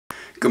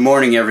Good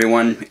morning,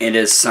 everyone. It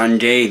is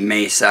Sunday,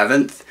 May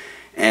 7th,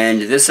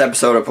 and this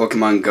episode of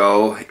Pokemon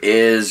Go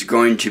is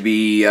going to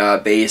be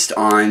based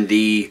on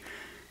the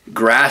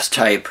grass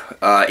type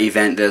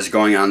event that's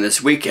going on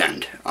this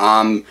weekend.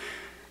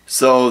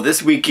 So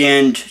this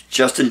weekend,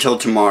 just until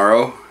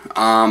tomorrow,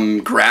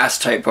 grass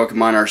type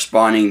Pokemon are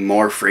spawning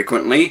more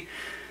frequently.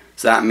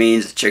 So that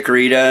means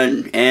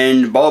Chikorita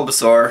and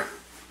Bulbasaur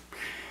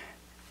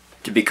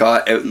to be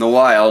caught out in the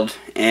wild.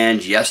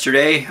 And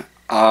yesterday,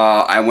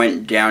 I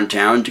went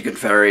downtown to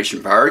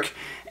Confederation Park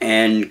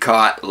and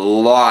caught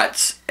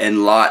lots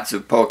and lots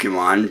of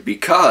Pokemon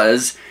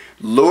because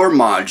lure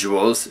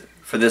modules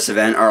for this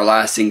event are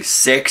lasting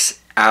 6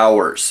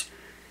 hours.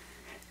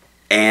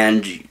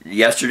 And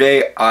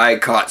yesterday I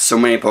caught so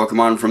many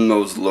Pokemon from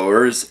those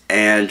lures,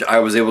 and I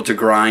was able to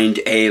grind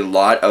a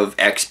lot of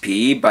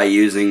XP by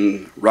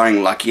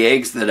running lucky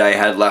eggs that I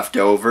had left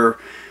over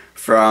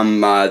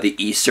from the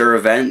Easter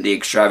event, the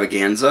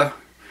extravaganza.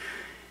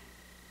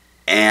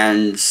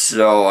 And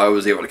so I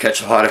was able to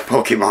catch a lot of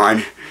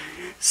Pokemon.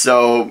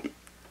 So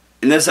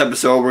in this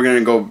episode we're going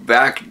to go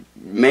back,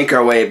 make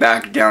our way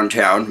back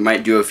downtown,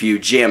 might do a few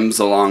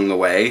gyms along the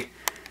way.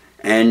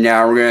 And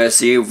now we're going to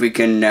see if we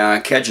can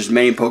catch as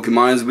many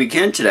Pokemon as we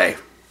can today.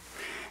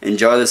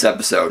 Enjoy this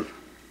episode.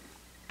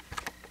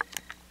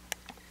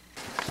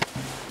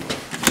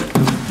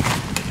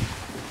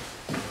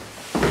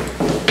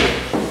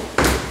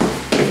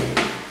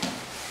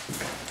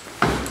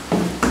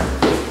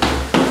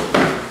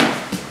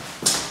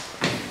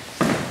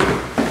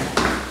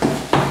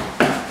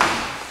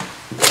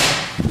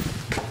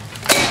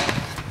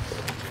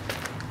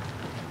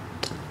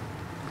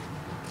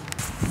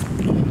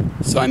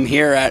 So I'm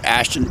here at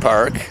Ashton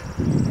Park,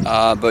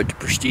 about to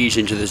prestige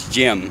into this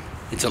gym.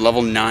 It's a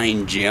level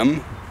 9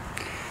 gym,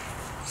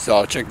 so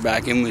I'll check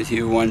back in with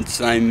you once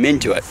I'm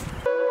into it.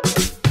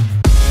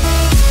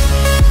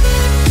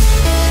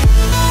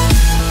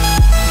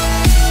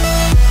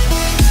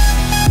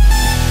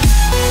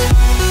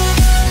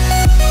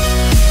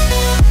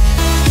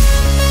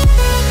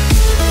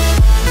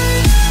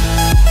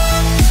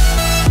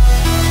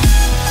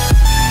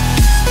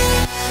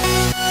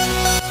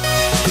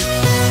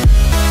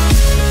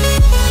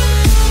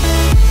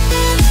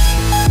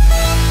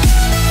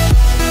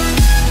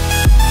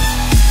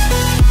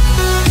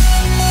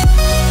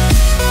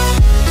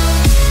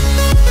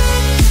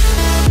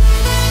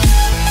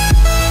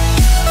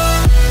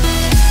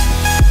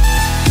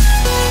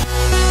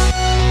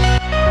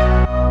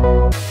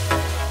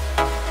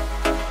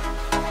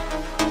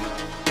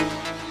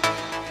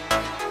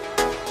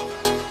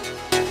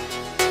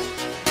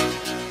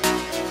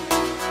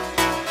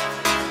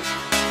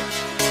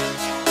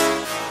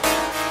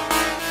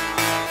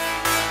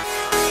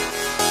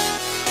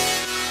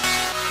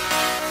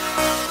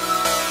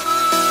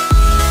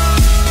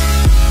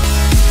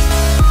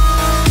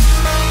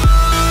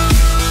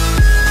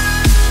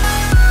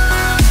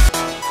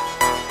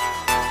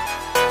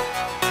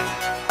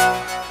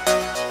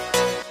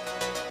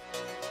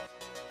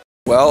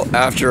 Well,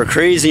 after a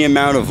crazy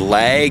amount of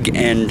lag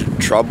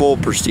and trouble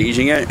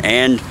prestiging it,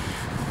 and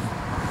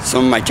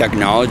some of my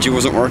technology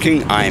wasn't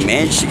working, I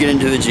managed to get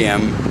into the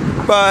gym,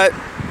 but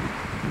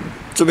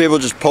some people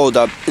just pulled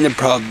up and they're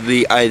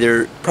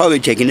probably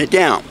taking it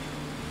down.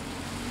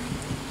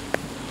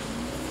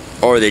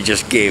 Or they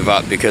just gave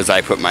up because I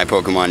put my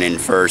Pokemon in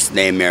first.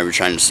 They may be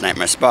trying to snipe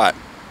my spot.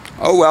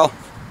 Oh well,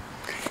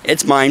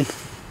 it's mine.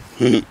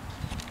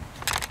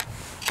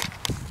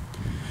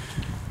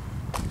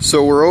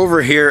 So we're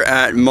over here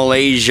at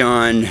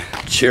Malaysian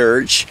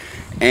Church,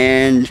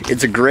 and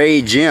it's a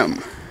gray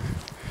gym.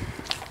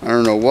 I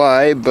don't know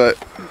why, but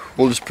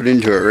we'll just put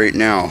into it right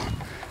now.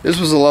 This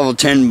was a level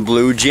 10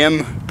 blue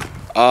gym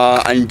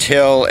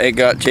until it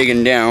got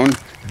taken down,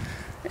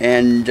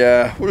 and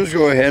we'll just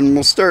go ahead and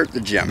we'll start the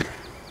gym.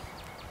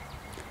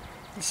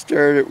 Let's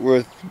start it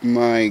with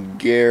my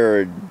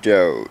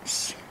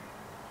Gyarados.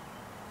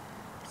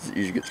 It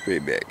usually gets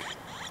pretty big.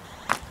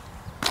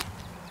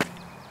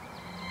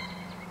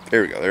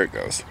 There we go, there it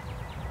goes.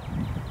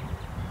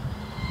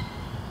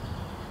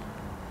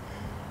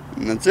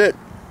 And that's it.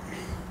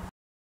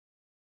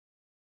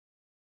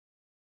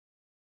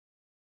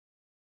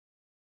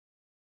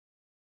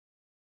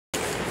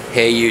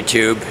 Hey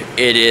YouTube,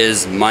 it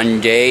is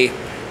Monday,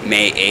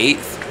 May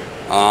 8th.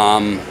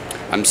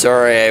 I'm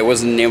sorry I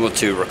wasn't able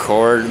to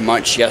record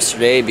much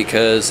yesterday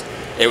because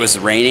it was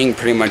raining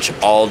pretty much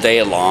all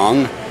day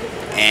long.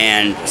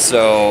 And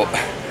so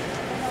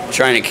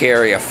trying to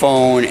carry a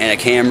phone and a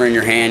camera in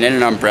your hand and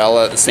an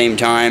umbrella at the same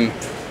time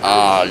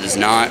does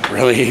not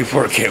really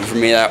work out for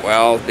me that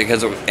well,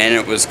 because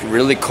it was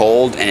really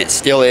cold, and it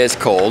still is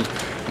cold,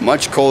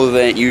 much colder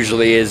than it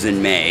usually is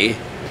in May,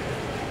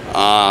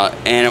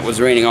 and it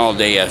was raining all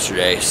day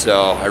yesterday,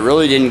 so I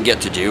really didn't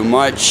get to do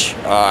much.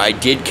 I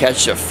did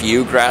catch a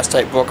few grass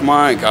type Pokemon.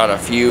 I got a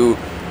few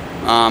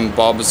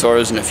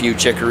Bulbasaurs and a few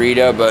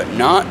Chikorita, but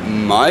not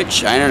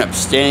much. I ended up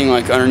standing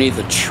like underneath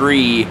a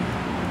tree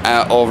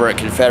over at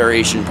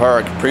Confederation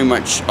Park pretty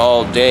much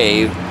all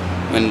day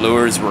when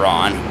lures were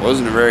on. It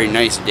wasn't a very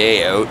nice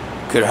day out.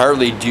 could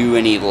hardly do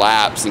any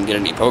laps and get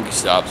any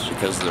Pokestops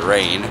because of the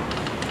rain.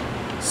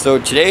 So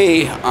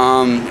today,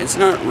 it's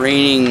not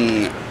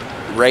raining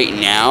right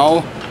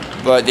now,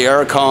 but they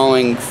are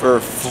calling for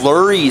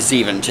flurries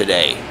even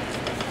today.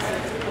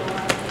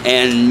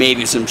 And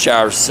maybe some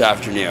showers this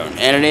afternoon.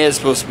 And it is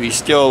supposed to be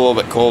still a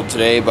little bit cold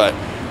today, but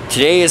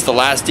today is the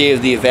last day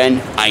of the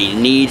event. I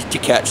need to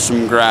catch some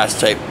more grass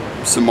type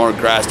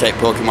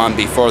Pokemon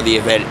before the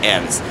event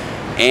ends.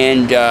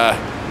 And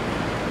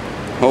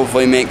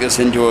hopefully make this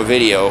into a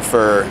video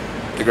for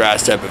the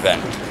grass type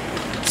event.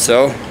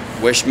 So,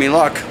 wish me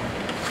luck.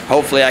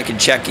 Hopefully I can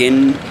check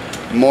in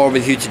more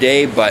with you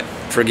today, but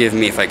forgive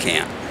me if I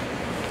can't.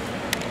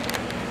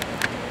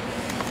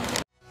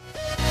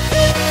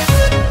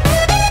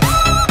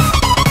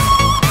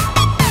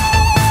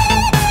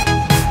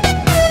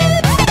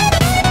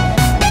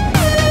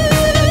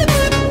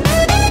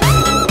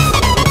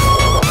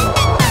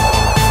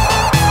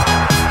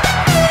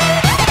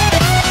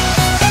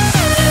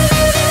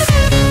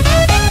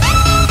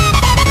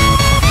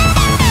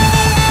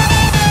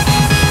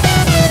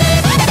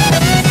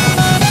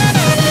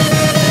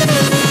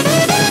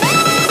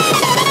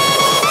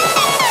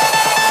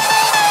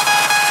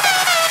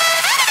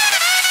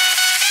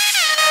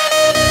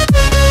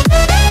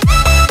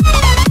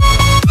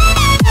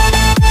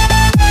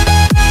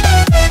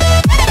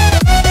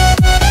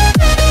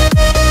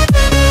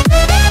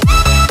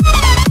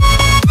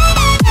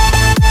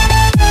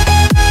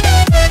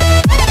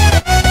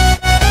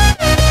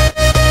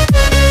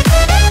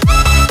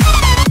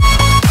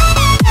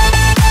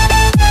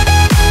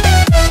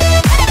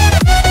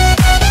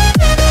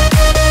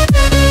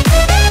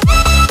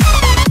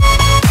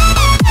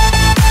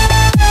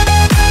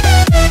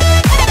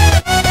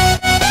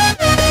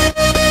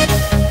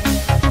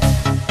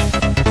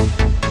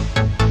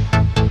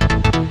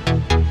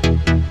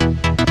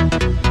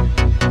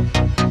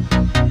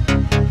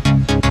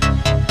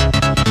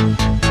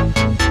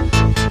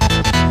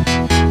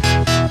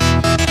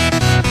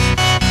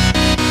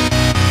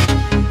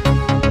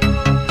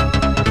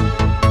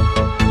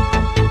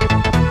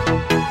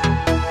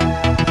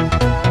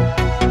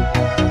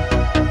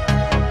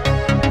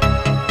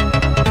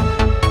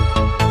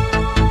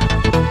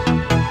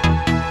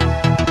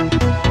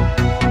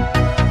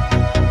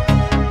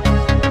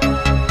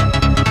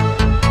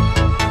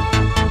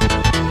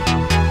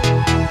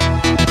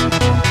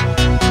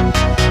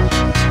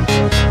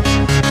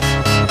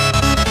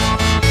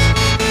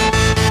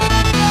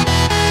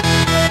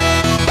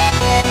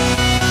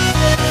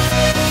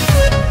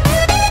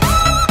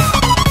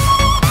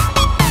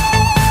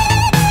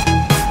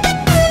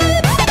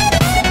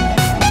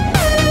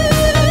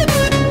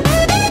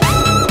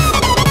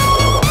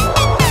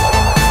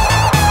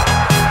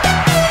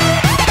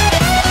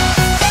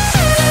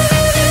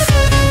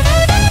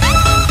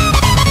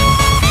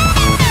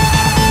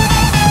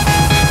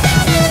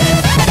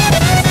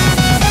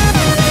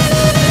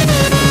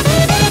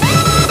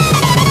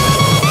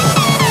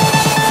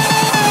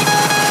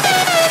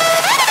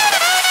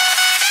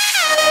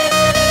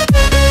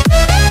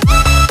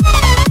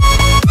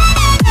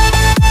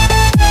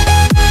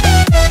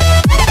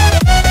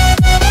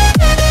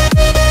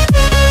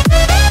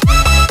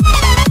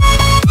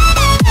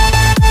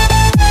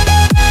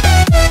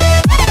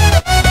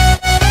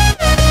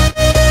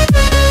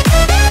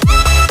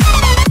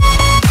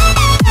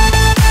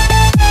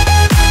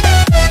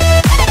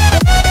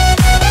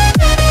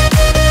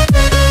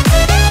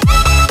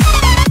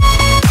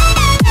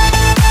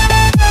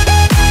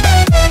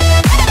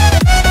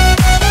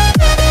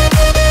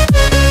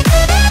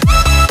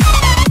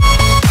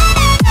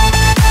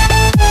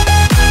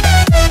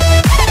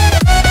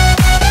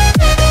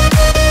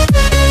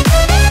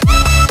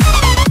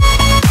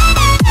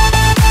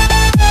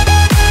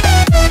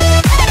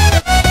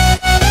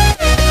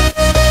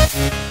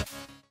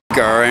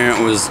 And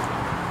it was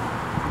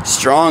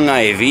strong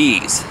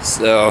IVs.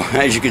 So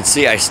as you can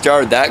see, I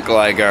started that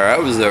Gligar. That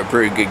was a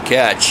pretty good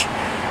catch.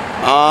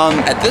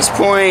 At this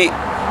point,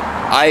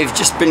 I've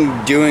just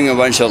been doing a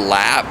bunch of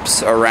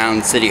laps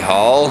around City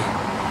Hall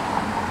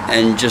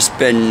and just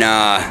been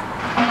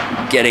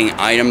getting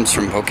items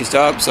from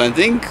Pokestops. So I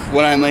think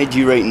what I might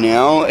do right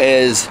now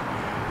is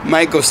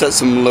might go set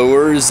some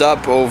lures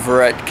up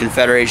over at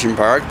Confederation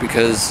Park,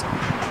 because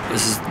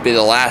this is be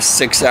the last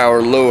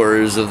 6-hour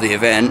lures of the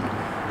event,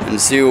 and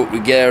see what we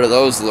get out of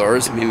those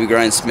lures. Maybe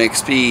grind some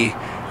XP.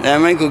 Then I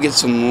might go get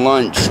some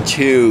lunch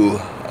too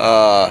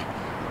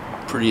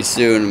pretty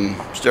soon.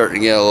 I'm starting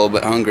to get a little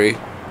bit hungry.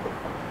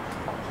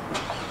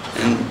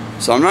 And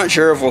so I'm not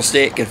sure if we'll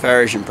stay at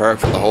Confederation Park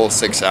for the whole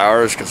 6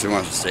 hours, because we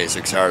want to stay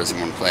 6 hours in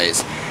one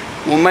place.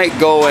 We might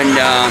go and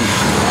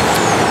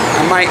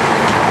I might,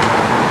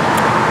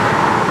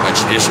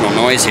 much additional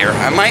noise here,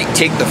 I might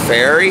take the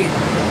ferry.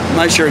 I'm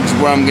not sure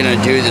what I'm going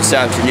to do this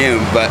afternoon,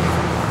 but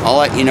I'll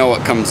let you know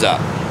what comes up.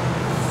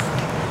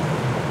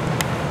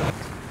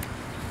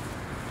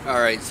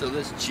 Alright, so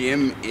this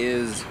gym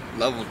is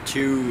level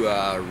 2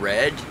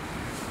 red.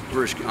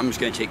 I'm just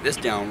going to take this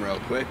down real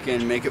quick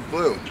and make it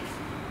blue.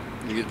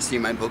 You get to see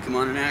my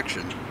Pokemon in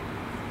action.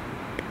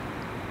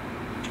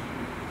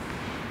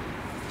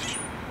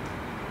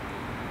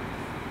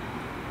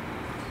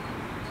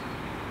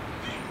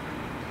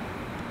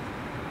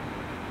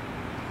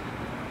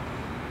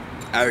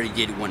 I already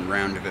did one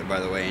round of it, by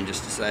the way, and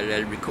just decided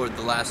I'd record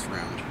the last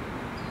round.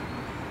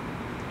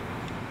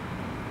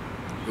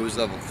 It was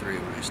level 3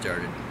 when I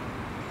started.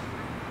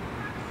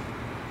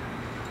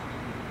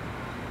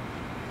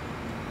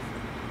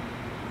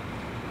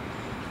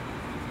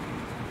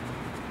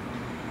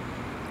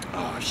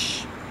 Oh,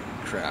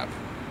 crap.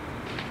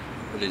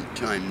 I didn't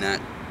time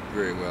that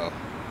very well.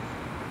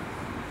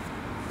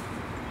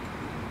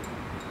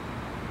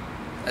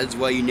 That's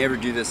why you never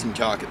do this and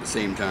talk at the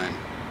same time.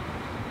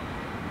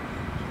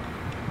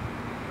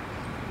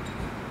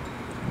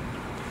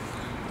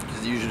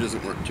 Because it usually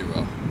doesn't work too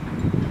well.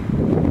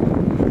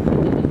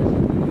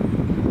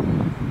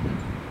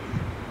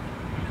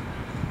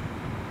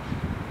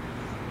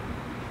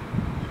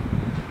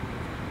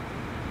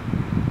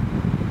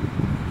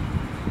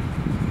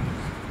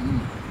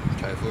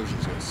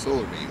 Typhlosion's got a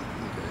solar beam.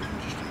 Okay,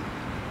 interesting.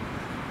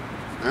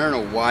 I don't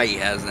know why he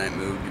has that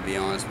move, to be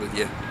honest with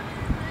you.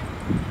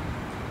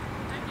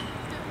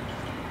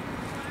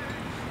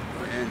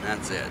 And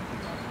that's it.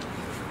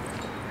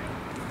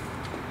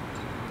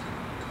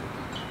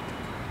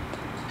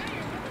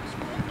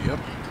 Yep.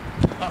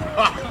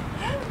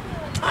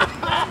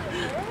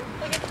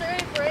 Like it's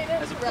very bright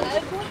and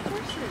red.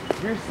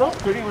 You're so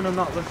pretty when I'm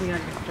not looking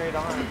at you straight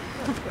on.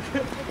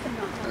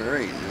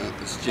 Alright, now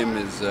this gym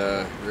is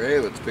ready.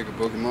 Let's pick a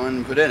Pokemon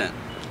and put in it.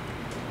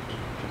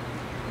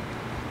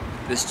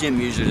 This gym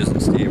usually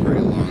doesn't stay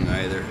very long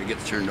either. It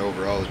gets turned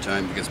over all the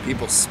time because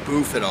people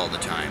spoof it all the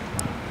time.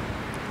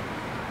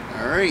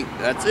 Alright,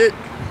 that's it.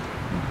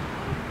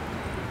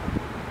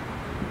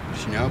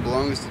 She now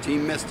belongs to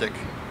Team Mystic.